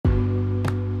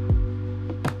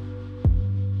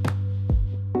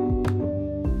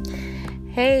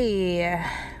Hey,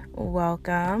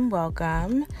 welcome to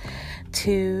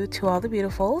all the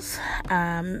beautifuls.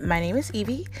 My name is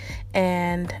Evie,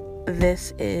 and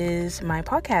this is my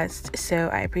podcast. So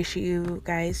I appreciate you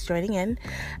guys joining in.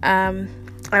 I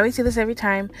always do this every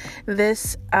time.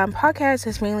 This podcast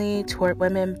is mainly toward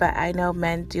women, but I know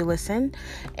men do listen.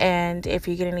 And if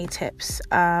you get any tips,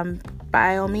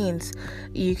 by all means,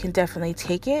 you can definitely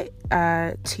take it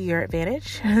to your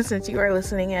advantage since you are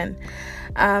listening in.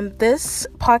 This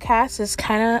podcast is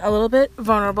kind of a little bit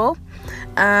vulnerable.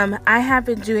 I have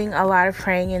been doing a lot of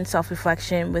praying and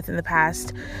self-reflection within the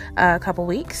past couple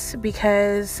weeks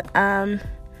because I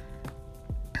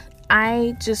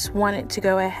just wanted to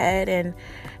go ahead and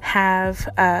have,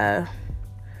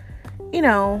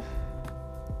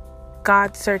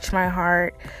 God search my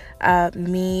heart,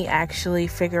 me actually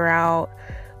figure out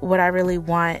what I really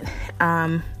want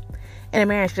in a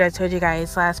marriage. Because I told you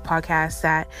guys last podcast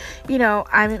that,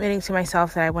 I'm admitting to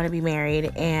myself that I want to be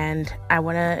married and I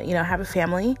want to, have a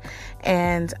family,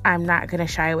 and I'm not going to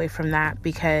shy away from that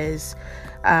because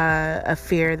of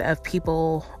fear of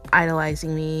people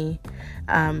idolizing me.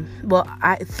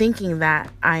 Thinking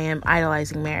that I am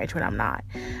idolizing marriage when I'm not.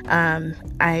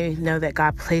 I know that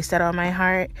God placed that on my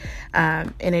heart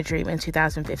in a dream in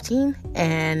 2015,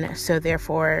 and so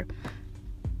therefore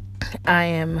I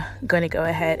am going to go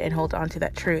ahead and hold on to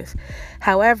that truth.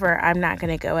 However, I'm not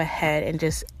going to go ahead and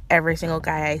just every single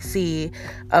guy I see,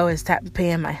 is that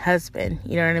paying my husband?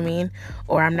 You know what I mean?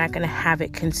 Or I'm not going to have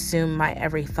it consume my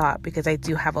every thought, because I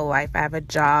do have a life. I have a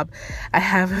job. I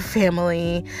have a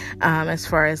family, as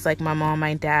far as like my mom,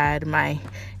 my dad, my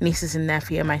nieces and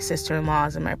nephew, my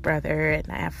sister-in-laws and my brother,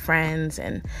 and I have friends,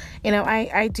 and,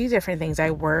 I do different things.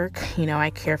 I work, I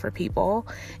care for people,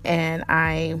 and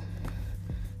I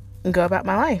go about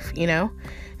my life,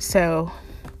 So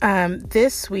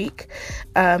this week,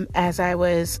 as I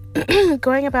was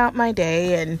going about my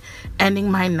day and ending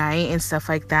my night and stuff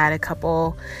like that, a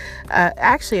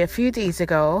few days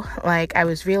ago, I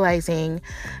was realizing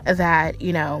that,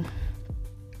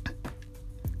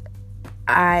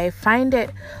 I find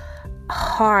it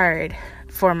hard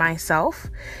for myself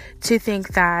to think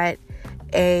that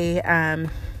a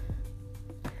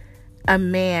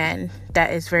man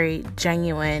that is very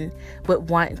genuine would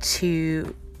want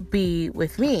to be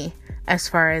with me, as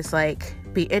far as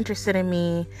be interested in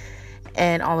me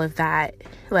and all of that.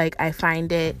 I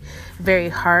find it very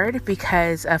hard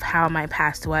because of how my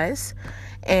past was,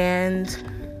 and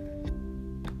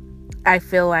I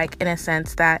feel like, in a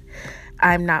sense, that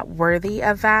I'm not worthy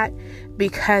of that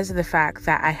because of the fact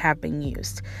that I have been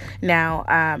used. Now,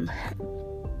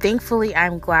 thankfully,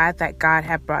 I'm glad that God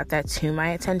had brought that to my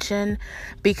attention,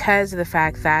 because of the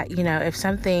fact that,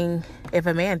 if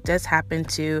a man does happen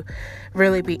to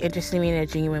really be interested in me in a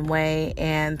genuine way,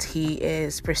 and he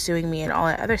is pursuing me and all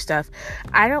that other stuff,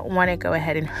 I don't want to go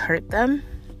ahead and hurt them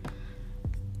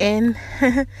in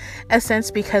a sense,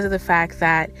 because of the fact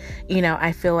that,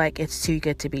 I feel like it's too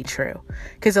good to be true.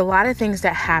 Because a lot of things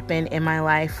that happen in my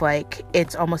life,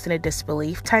 it's almost in a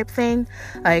disbelief type thing.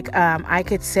 I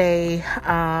could say,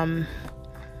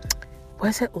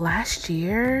 was it last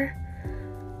year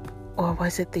or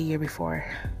was it the year before?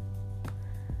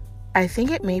 I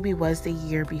think it maybe was the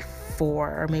year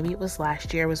before, or maybe it was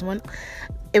last year. It was one of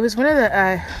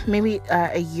the, maybe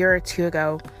a year or two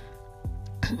ago.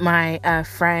 My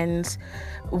friends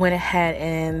went ahead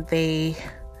and they,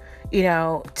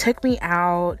 took me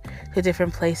out to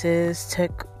different places,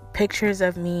 took pictures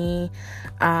of me,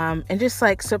 and just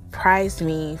surprised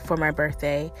me for my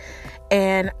birthday.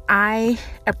 And I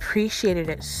appreciated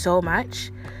it so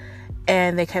much.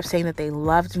 And they kept saying that they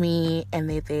loved me and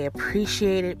they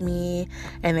appreciated me,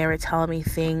 and they were telling me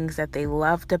things that they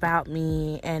loved about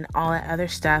me and all that other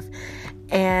stuff.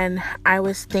 And I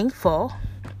was thankful,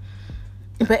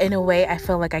 but in a way I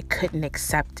felt like I couldn't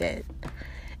accept it.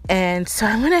 And so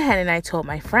I went ahead and I told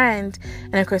my friend,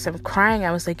 and of course I'm crying.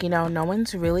 I was like, no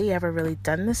one's really ever really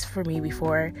done this for me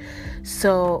before.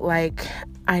 So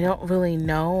I don't really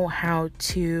know how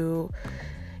to,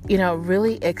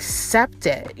 really accept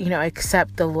it,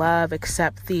 accept the love,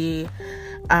 accept the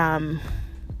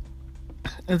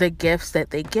gifts that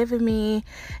they given me,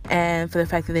 and for the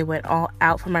fact that they went all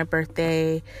out for my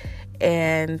birthday.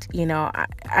 And,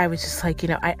 I was just like,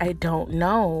 I don't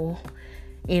know,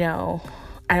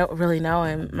 I don't really know.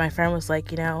 And my friend was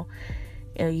like, you don't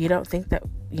think that,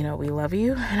 we love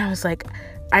you? And I was like,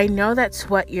 I know that's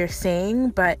what you're saying,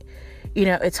 but,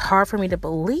 it's hard for me to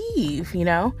believe,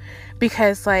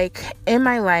 because in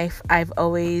my life, I've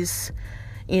always,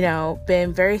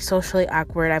 been very socially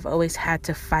awkward. I've always had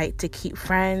to fight to keep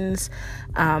friends.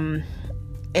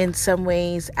 in some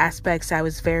ways, aspects, I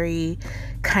was very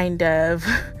kind of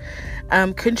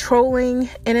controlling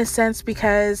in a sense,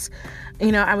 because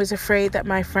I was afraid that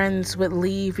my friends would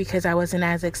leave because I wasn't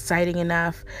as exciting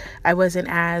enough. I wasn't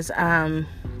as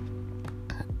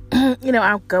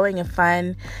outgoing and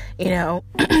fun,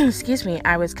 excuse me.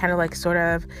 I was kind of like sort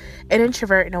of an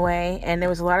introvert in a way, and there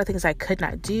was a lot of things I could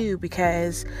not do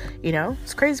because,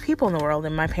 it's crazy people in the world,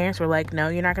 and my parents were like, no,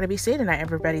 you're not going to be staying at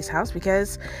everybody's house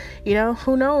because,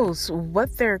 who knows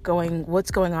what's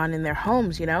going on in their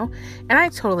homes, and I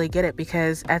totally get it,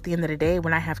 because at the end of the day,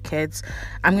 when I have kids,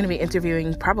 I'm going to be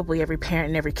interviewing probably every parent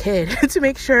and every kid to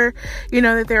make sure,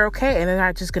 that they're okay, and they're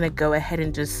not just going to go ahead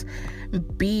and just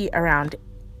be around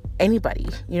anybody,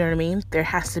 you know what I mean? There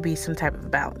has to be some type of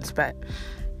balance. But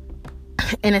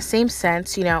in the same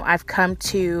sense, I've come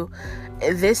to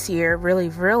this year really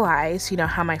realize,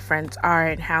 how my friends are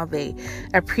and how they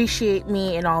appreciate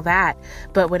me and all that.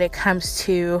 But when it comes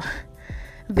to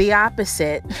the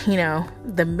opposite,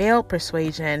 the male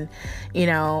persuasion,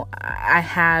 I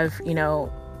have,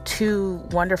 two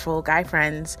wonderful guy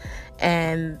friends,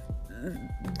 and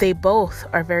they both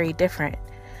are very different.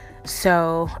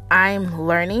 So I'm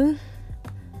learning,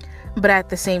 but at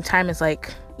the same time, it's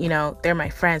like, they're my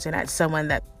friends, and that's someone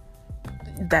that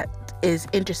is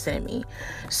interested in me.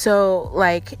 So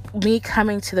like me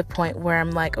coming to the point where I'm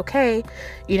like, okay,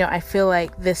 I feel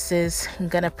like this is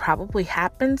gonna probably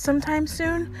happen sometime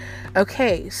soon.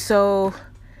 Okay, so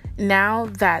now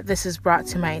that this is brought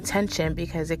to my attention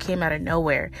because it came out of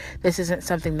nowhere, this isn't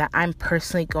something that I'm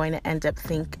personally going to end up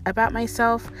think about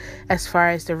myself as far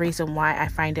as the reason why I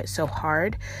find it so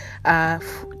hard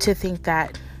to think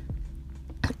that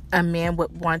a man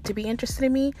would want to be interested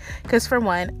in me. Because for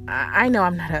one, I know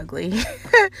I'm not ugly.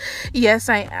 Yes,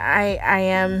 I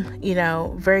am,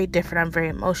 very different. I'm very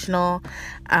emotional.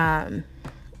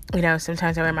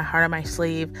 Sometimes I wear my heart on my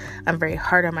sleeve. I'm very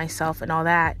hard on myself and all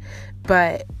that.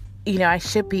 But I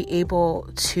should be able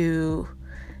to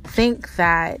think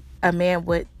that a man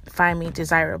would find me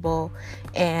desirable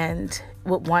and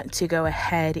would want to go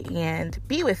ahead and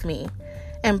be with me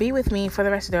for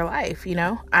the rest of their life.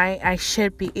 I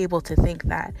should be able to think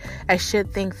that. I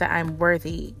should think that I'm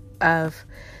worthy of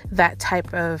that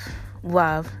type of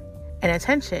love and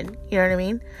attention. You know what I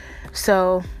mean?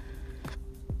 So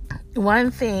one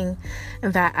thing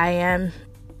that I am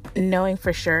knowing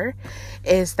for sure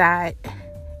is that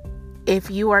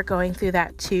if you are going through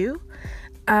that too,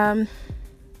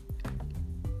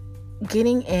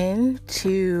 getting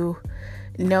into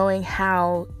knowing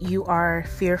how you are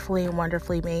fearfully and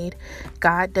wonderfully made,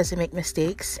 God doesn't make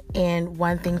mistakes. And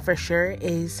one thing for sure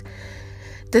is,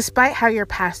 despite how your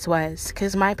past was,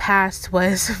 because my past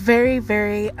was very,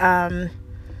 very,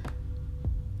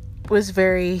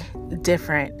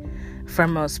 different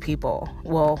from most people.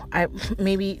 Well,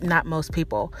 maybe not most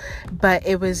people, but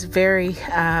it was very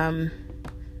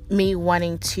me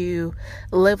wanting to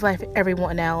live like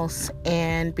everyone else.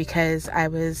 And because I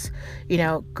was,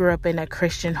 grew up in a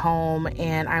Christian home,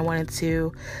 and I wanted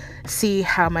to see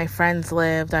how my friends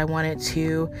lived. I wanted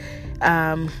to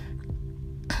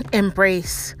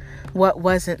embrace what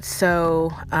wasn't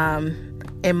so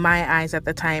in my eyes at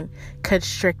the time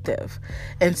constrictive.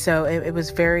 And so it was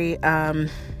very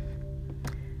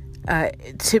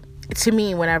to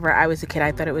me, whenever I was a kid,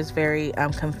 I thought it was very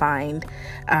confined.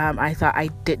 I thought I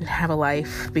didn't have a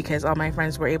life because all my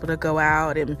friends were able to go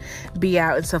out and be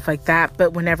out and stuff like that.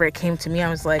 But whenever it came to me, I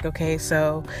was like, okay,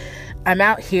 so I'm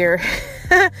out here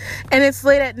and it's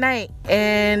late at night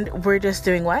and we're just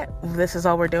doing what? This is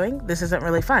all we're doing? This isn't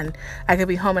really fun. I could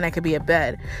be home and I could be in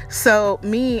bed. So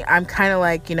me, I'm kind of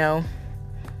like,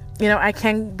 I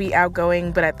can be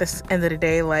outgoing, but at the end of the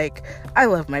day, like, I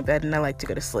love my bed and I like to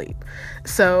go to sleep.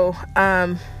 So,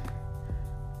 I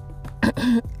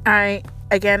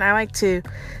like to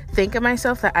think of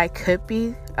myself that I could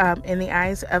be, in the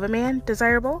eyes of a man,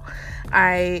 desirable.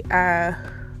 I,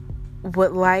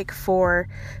 would like for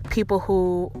people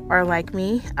who are like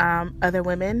me, other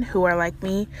women who are like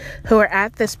me, who are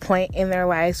at this point in their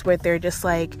lives where they're just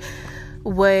like,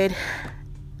 would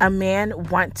a man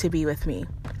want to be with me?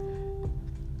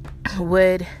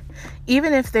 Would,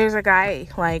 even if there's a guy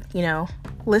like,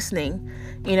 listening,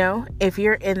 if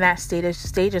you're in that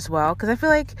stage as well, because I feel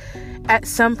like at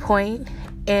some point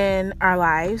in our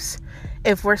lives,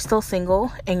 if we're still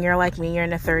single and you're like me, you're in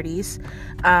the 30s,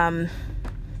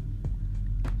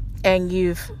 and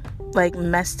you've like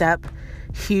messed up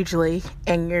hugely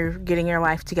and you're getting your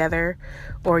life together,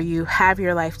 or you have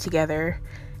your life together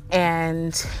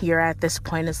and you're at this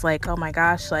point, it's like, oh my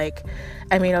gosh, like,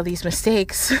 I made all these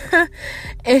mistakes.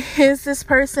 Is this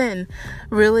person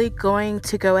really going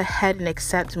to go ahead and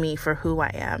accept me for who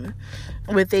I am?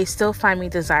 Would they still find me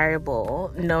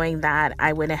desirable, knowing that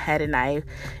I went ahead and I,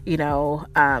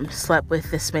 slept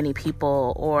with this many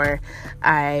people, or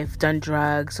I've done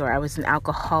drugs, or I was an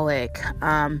alcoholic,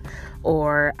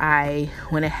 or I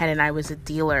went ahead and I was a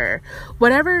dealer?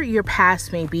 Whatever your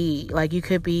past may be, like, you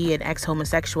could be an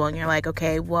ex-homosexual and you're like,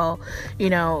 okay, well,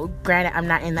 granted, I'm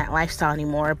not in that lifestyle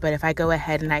anymore, but if I go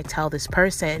ahead and I tell this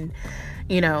person,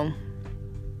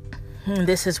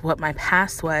 this is what my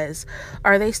past was,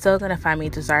 are they still going to find me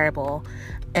desirable?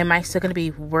 Am I still going to be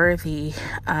worthy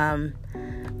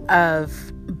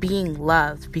of being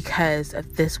loved because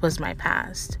of this was my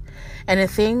past? And the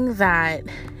thing that,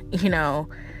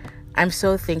 I'm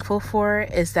so thankful for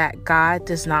is that God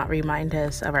does not remind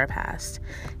us of our past.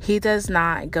 He does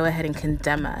not go ahead and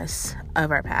condemn us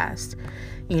of our past.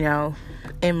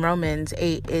 In Romans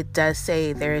 8, it does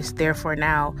say there is therefore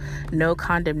now no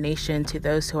condemnation to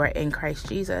those who are in Christ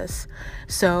Jesus.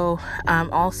 So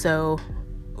also,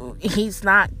 he's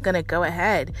not going to go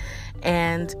ahead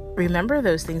and remember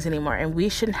those things anymore. And we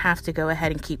shouldn't have to go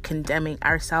ahead and keep condemning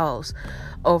ourselves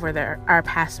over our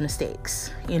past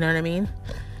mistakes. You know what I mean?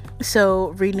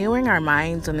 So renewing our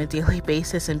minds on a daily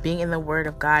basis and being in the Word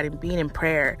of God and being in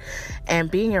prayer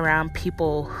and being around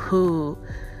people who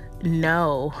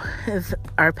know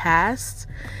our past,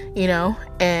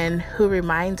 and who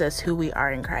reminds us who we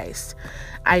are in Christ.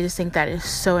 I just think that is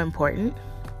so important.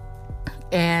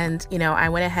 And, I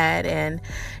went ahead and,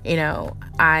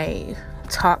 I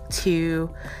talked to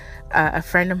a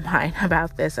friend of mine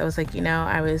about this. I was like,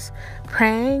 I was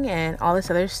praying and all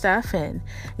this other stuff, and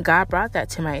God brought that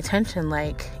to my attention.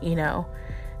 Like,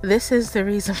 this is the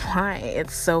reason why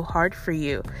it's so hard for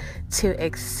you to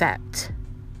accept,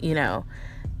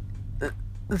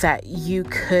 that you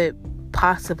could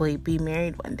possibly be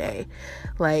married one day.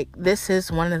 Like, this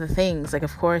is one of the things. Like,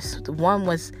 of course, one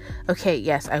was, okay,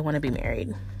 yes, I want to be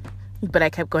married, but I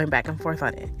kept going back and forth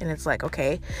on it. And it's like,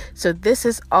 okay, so this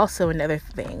is also another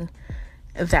thing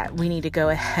that we need to go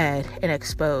ahead and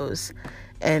expose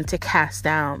and to cast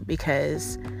down,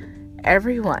 because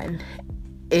everyone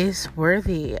is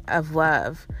worthy of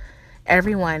love.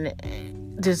 Everyone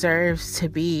deserves to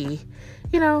be,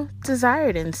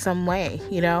 desired in some way.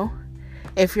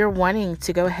 If you're wanting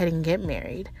to go ahead and get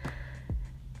married,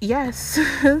 yes,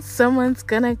 someone's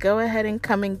gonna go ahead and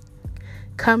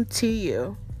come to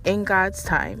you in God's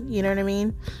time. You know what I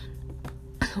mean?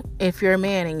 If you're a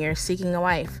man and you're seeking a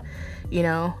wife,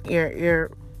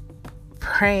 you're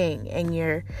praying and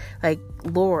you're like,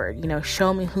 Lord,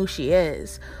 show me who she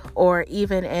is. Or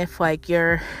even if, like,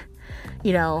 you're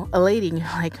a lady and you're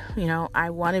like, I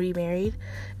want to be married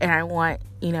and I want,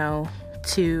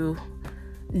 to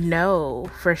know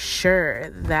for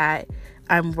sure that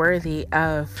I'm worthy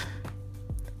of,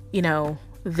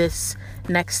 this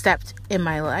next step in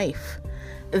my life,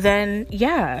 then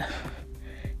yeah,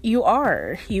 you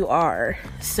are.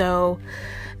 So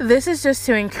this is just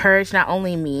to encourage not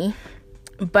only me,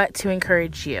 but to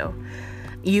encourage you.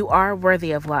 You are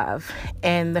worthy of love.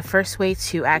 And the first way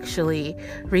to actually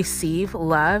receive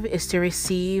love is to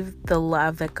receive the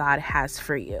love that God has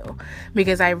for you.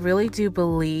 Because I really do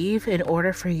believe in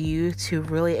order for you to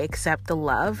really accept the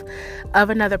love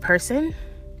of another person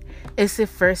is to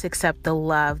first accept the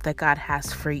love that God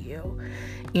has for you.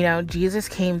 Jesus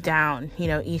came down,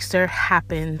 Easter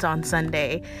happened on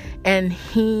Sunday, and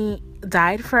he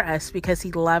died for us because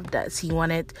he loved us. He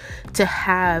wanted to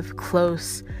have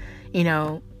close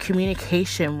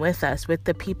communication with us, with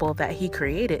the people that he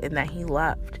created and that he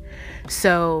loved.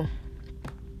 So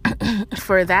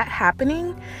for that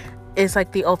happening is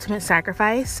like the ultimate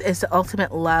sacrifice, is the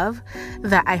ultimate love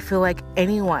that I feel like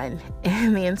anyone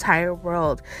in the entire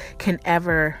world can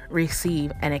ever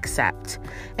receive and accept.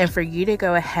 And for you to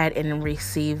go ahead and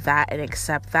receive that and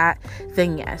accept that,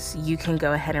 then yes, you can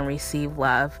go ahead and receive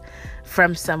love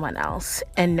from someone else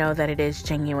and know that it is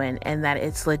genuine and that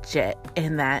it's legit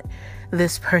and that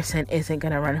this person isn't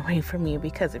going to run away from you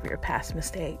because of your past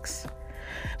mistakes.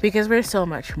 Because we're so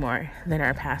much more than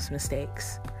our past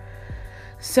mistakes.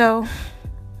 So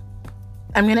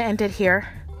I'm going to end it here.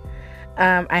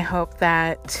 I hope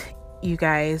that you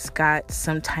guys got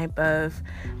some type of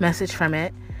message from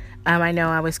it. I know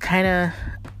I was kind of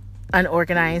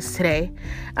unorganized today.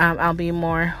 I'll be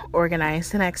more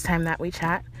organized the next time that we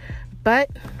chat. But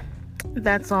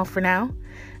that's all for now.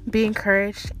 Be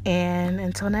encouraged, and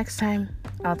until next time,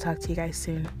 I'll talk to you guys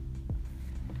soon.